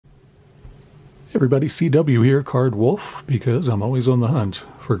Everybody, CW here, Card Wolf, because I'm always on the hunt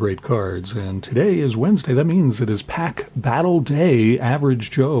for great cards. And today is Wednesday. That means it is Pack Battle Day.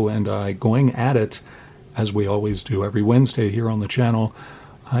 Average Joe and I going at it, as we always do every Wednesday here on the channel.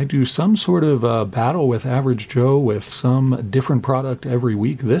 I do some sort of battle with Average Joe with some different product every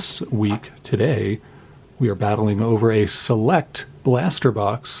week. This week, today, we are battling over a select blaster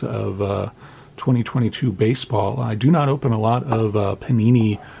box of 2022 baseball. I do not open a lot of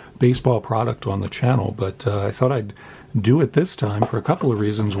Panini baseball product on the channel, but I thought I'd do it this time for a couple of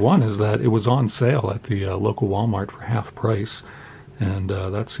reasons. One is that it was on sale at the local Walmart for half price, and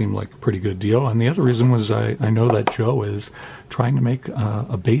that seemed like a pretty good deal. And the other reason was I know that Joe is trying to make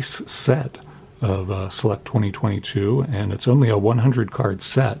a base set of Select 2022, and it's only a 100 card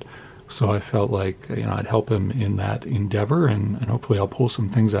set, so I felt like I'd help him in that endeavor, and hopefully I'll pull some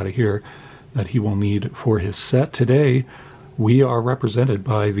things out of here that he will need for his set. Today we are represented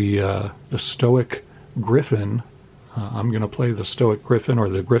by the Stoic Griffin. I'm going to play the Stoic Griffin, or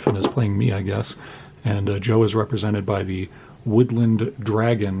the Griffin is playing me, I guess. And Joe is represented by the Woodland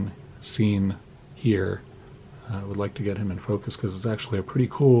Dragon seen here. I would like to get him in focus because it's actually a pretty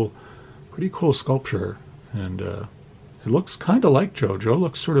cool sculpture. And it looks kind of like Joe. Joe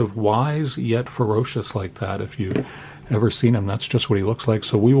looks sort of wise yet ferocious like that. If you've ever seen him, that's just what he looks like.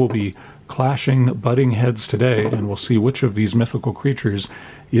 So we will be clashing, butting heads today, and we'll see which of these mythical creatures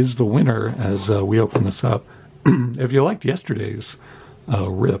is the winner as we open this up. If you liked yesterday's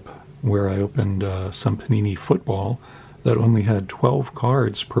rip, where I opened some Panini football that only had 12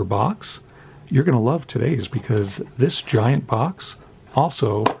 cards per box, you're going to love today's, because this giant box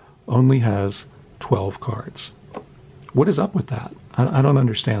also only has 12 cards. What is up with that? I don't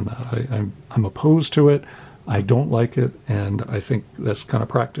understand that. I'm opposed to it. I don't like it, and I think this kind of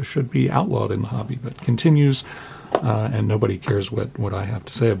practice should be outlawed in the hobby, but continues, and nobody cares what I have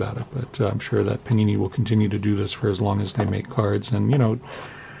to say about it. But I'm sure that Panini will continue to do this for as long as they make cards, and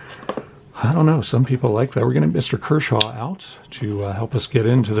I don't know, some people like that. We're going to Mr. Kershaw out to help us get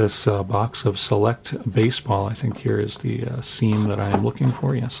into this box of Select Baseball. I think here is the seam that I am looking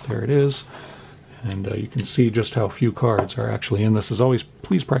for. Yes, there it is. And you can see just how few cards are actually in this. As always,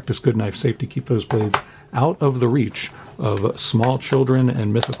 please practice good knife safety. Keep those blades out of the reach of small children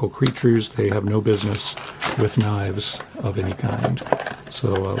and mythical creatures. They have no business with knives of any kind.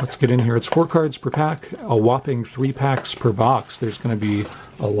 So let's get in here. It's 4 cards per pack, a whopping 3 packs per box. There's going to be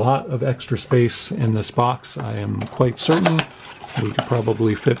a lot of extra space in this box. I am quite certain we could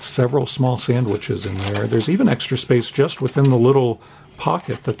probably fit several small sandwiches in there. There's even extra space just within the little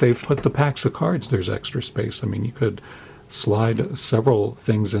pocket that they've put the packs of cards. There's extra space. I mean, you could slide several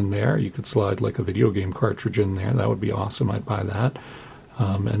things in there. You could slide like a video game cartridge in there. That would be awesome. I'd buy that.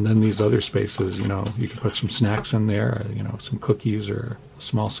 And then these other spaces, you could put some snacks in there, some cookies or a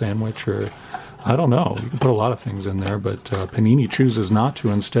small sandwich, or I don't know. You can put a lot of things in there, but Panini chooses not to.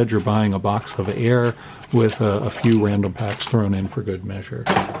 Instead, you're buying a box of air with a few random packs thrown in for good measure.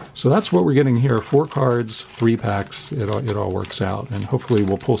 So that's what we're getting here. 4 cards, 3 packs. It all works out, and hopefully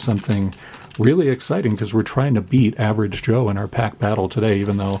we'll pull something really exciting, because we're trying to beat Average Joe in our pack battle today,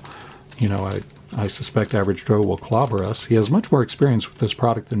 even though, I suspect Average Joe will clobber us. He has much more experience with this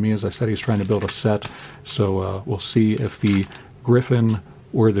product than me. As I said, he's trying to build a set, so we'll see if the Griffin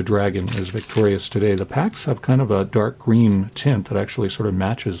or the Dragon is victorious today. The packs have kind of a dark green tint that actually sort of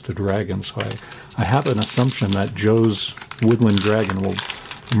matches the Dragon, so I have an assumption that Joe's Woodland Dragon will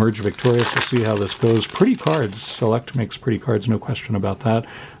emerge victorious. We'll see how this goes. Pretty cards. Select makes pretty cards, no question about that.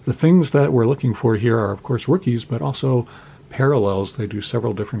 The things that we're looking for here are, of course, rookies, but also parallels. They do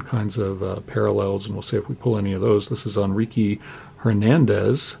several different kinds of parallels, and we'll see if we pull any of those. This is Enrique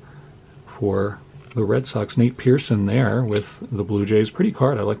Hernandez for the Red Sox. Nate Pearson there with the Blue Jays. Pretty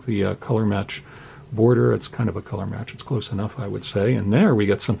card. I like the color match border. It's kind of a color match. It's close enough, I would say. And there we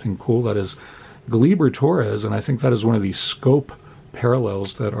get something cool. That is Gleyber Torres, and I think that is one of the scope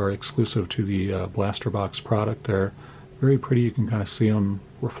parallels that are exclusive to the Blaster Box product. They're very pretty. You can kind of see them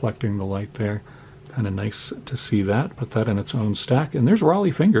reflecting the light there. Kind of nice to see that. Put that in its own stack. And there's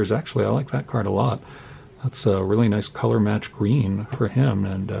Raleigh Fingers, actually. I like that card a lot. That's a really nice color match green for him,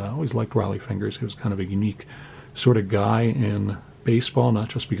 and I always liked Raleigh Fingers. He was kind of a unique sort of guy in baseball, not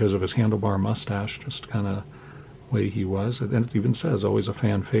just because of his handlebar mustache, just kind of way he was. And it even says always a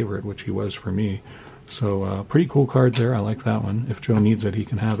fan favorite, which he was for me. So pretty cool card there. I like that one. If Joe needs it, he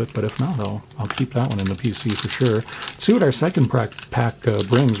can have it. But if not, I'll keep that one in the PC for sure. Let's see what our second pack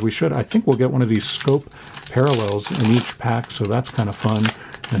brings. I think we'll get one of these scope parallels in each pack, so that's kind of fun.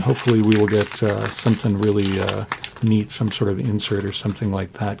 And hopefully we will get something really neat, some sort of insert or something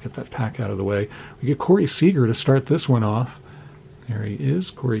like that. Get that pack out of the way. We get Corey Seager to start this one off. There he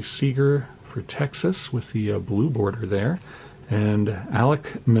is, Corey Seager for Texas with the blue border there. And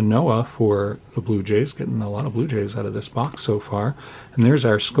Alek Manoah for the Blue Jays, getting a lot of Blue Jays out of this box so far. And there's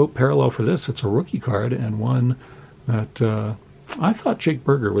our scope parallel for this. It's a rookie card, and one that I thought Jake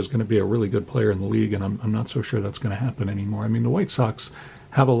Burger was going to be a really good player in the league, and I'm not so sure that's going to happen anymore. I mean, the White Sox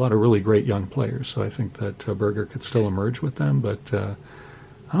have a lot of really great young players, so I think that Burger could still emerge with them, but I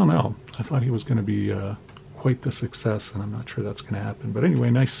don't know. I thought he was going to be quite the success, and I'm not sure that's going to happen. But anyway,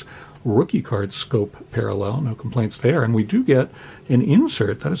 nice rookie card scope parallel, no complaints there. And we do get an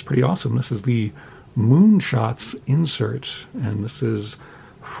insert. That is pretty awesome. This is the Moonshots insert, and this is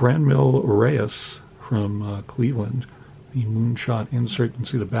Franmil Reyes from Cleveland. The Moonshot insert, you can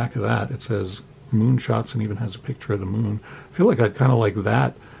see the back of that. It says Moonshots and even has a picture of the moon. I feel like I kind of like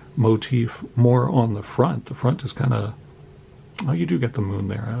that motif more on the front. The front is kind of, oh, you do get the moon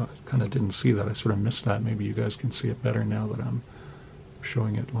there. I kind of didn't see that. I sort of missed that. Maybe you guys can see it better now that I'm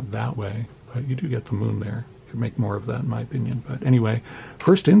showing it that way. But you do get the moon there. Could make more of that in my opinion. But anyway,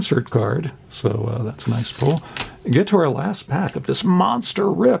 first insert card. So that's a nice pull. And get to our last pack of this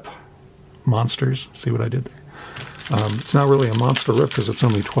monster rip. Monsters. See what I did there? It's not really a monster rip because it's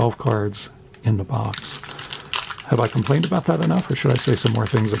only 12 cards in the box. Have I complained about that enough, or should I say some more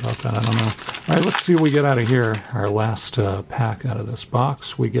things about that? I don't know. All right, let's see what we get out of here. Our last pack out of this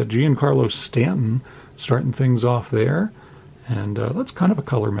box. We get Giancarlo Stanton starting things off there. And that's kind of a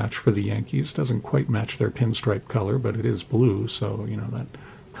color match for the Yankees. Doesn't quite match their pinstripe color, but it is blue, so, you know, that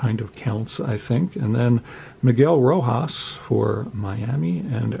kind of counts, I think. And then Miguel Rojas for Miami.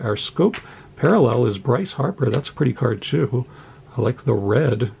 And our scope parallel is Bryce Harper. That's a pretty card, too. I like the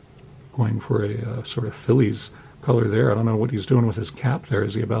red, going for a sort of Phillies color there. I don't know what he's doing with his cap there.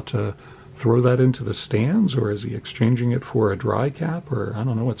 Is he about to throw that into the stands, or is he exchanging it for a dry cap, or I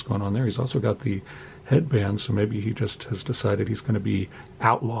don't know what's going on there. He's also got the headband, so maybe he just has decided he's going to be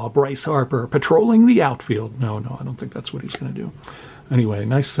outlaw Bryce Harper patrolling the outfield. No, I don't think that's what he's going to do. Anyway,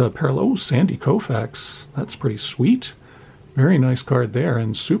 nice parallel. Oh, Sandy Koufax. That's pretty sweet. Very nice card there,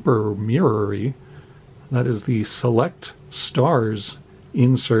 and super mirror-y. That is the Select Stars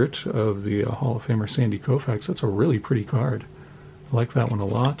insert of the Hall of Famer Sandy Koufax. That's a really pretty card. I like that one a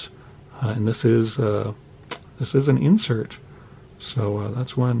lot. And this is an insert. So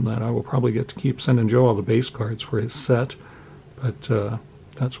that's one that I will probably get to keep sending Joe all the base cards for his set. But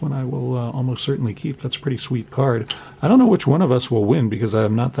that's one I will almost certainly keep. That's a pretty sweet card. I don't know which one of us will win because I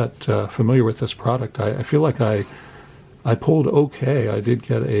am not that familiar with this product. I feel like I pulled okay. I did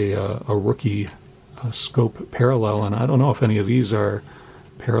get a rookie scope parallel, and I don't know if any of these are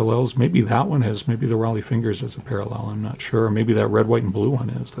parallels. Maybe that one is. Maybe the Raleigh Fingers is a parallel. I'm not sure. Maybe that red, white, and blue one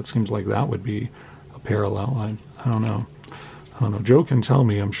is. That seems like that would be a parallel. I don't know. Joe can tell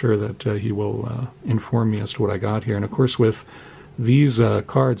me. I'm sure that he will inform me as to what I got here. And of course, with these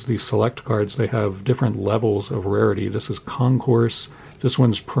cards, these select cards, they have different levels of rarity. This is Concourse. This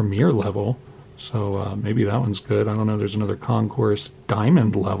one's Premier level. So maybe that one's good. I don't know. There's another Concourse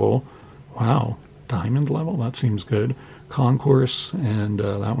Diamond level. Wow. Diamond level? That seems good. Concourse, and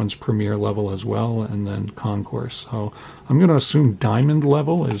that one's Premier level as well, and then Concourse. So I'm going to assume Diamond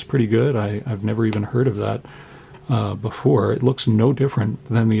level is pretty good. I've never even heard of that before. It looks no different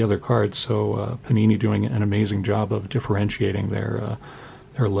than the other cards, so Panini doing an amazing job of differentiating their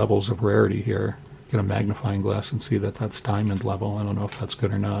levels of rarity here. Get a magnifying glass and see that that's Diamond level. I don't know if that's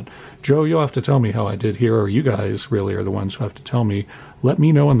good or not. Joe, you'll have to tell me how I did here, or you guys really are the ones who have to tell me. Let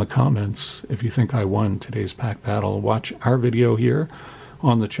me know in the comments if you think I won today's pack battle. Watch our video here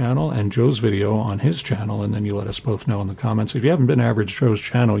on the channel and Joe's video on his channel, and then you let us both know in the comments. If you haven't been to Average Joe's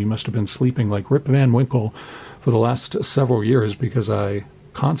channel, you must have been sleeping like Rip Van Winkle for the last several years, because I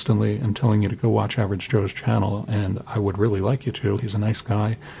constantly am telling you to go watch Average Joe's channel, and I would really like you to. He's a nice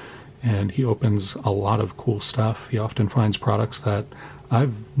guy, and he opens a lot of cool stuff. He often finds products that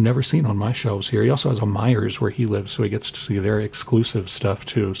I've never seen on my shelves here. He also has a Myers where he lives, so he gets to see their exclusive stuff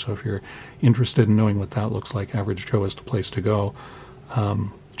too. So if you're interested in knowing what that looks like, Average Joe is the place to go.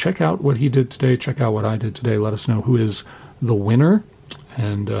 Check out what he did today. Check out what I did today. Let us know who is the winner,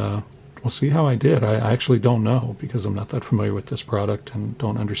 and we'll see how I did. I actually don't know, because I'm not that familiar with this product and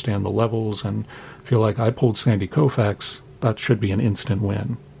don't understand the levels, and feel like I pulled Sandy Koufax. That should be an instant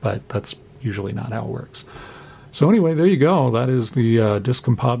win, but that's usually not how it works. So anyway, there you go. That is the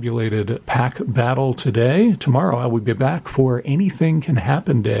discombobulated pack battle today. Tomorrow I will be back for Anything Can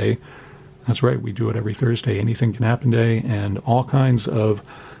Happen Day. That's right, we do it every Thursday, Anything Can Happen Day, and all kinds of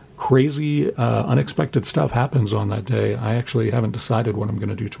crazy, unexpected stuff happens on that day. I actually haven't decided what I'm going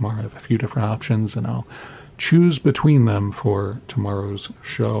to do tomorrow. I have a few different options, and I'll choose between them for tomorrow's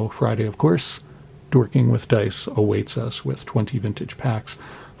show. Friday, of course, Dorking with Dice awaits us with 20 vintage packs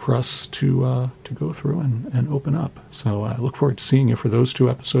for us to go through and open up. So I look forward to seeing you for those 2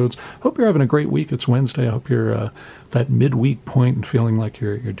 episodes. Hope you're having a great week. It's Wednesday. I hope you're that midweek point and feeling like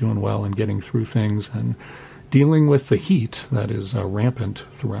you're doing well and getting through things and dealing with the heat that is rampant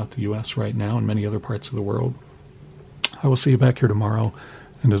throughout the U.S. right now and many other parts of the world. I will see you back here tomorrow,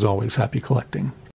 and as always, happy collecting.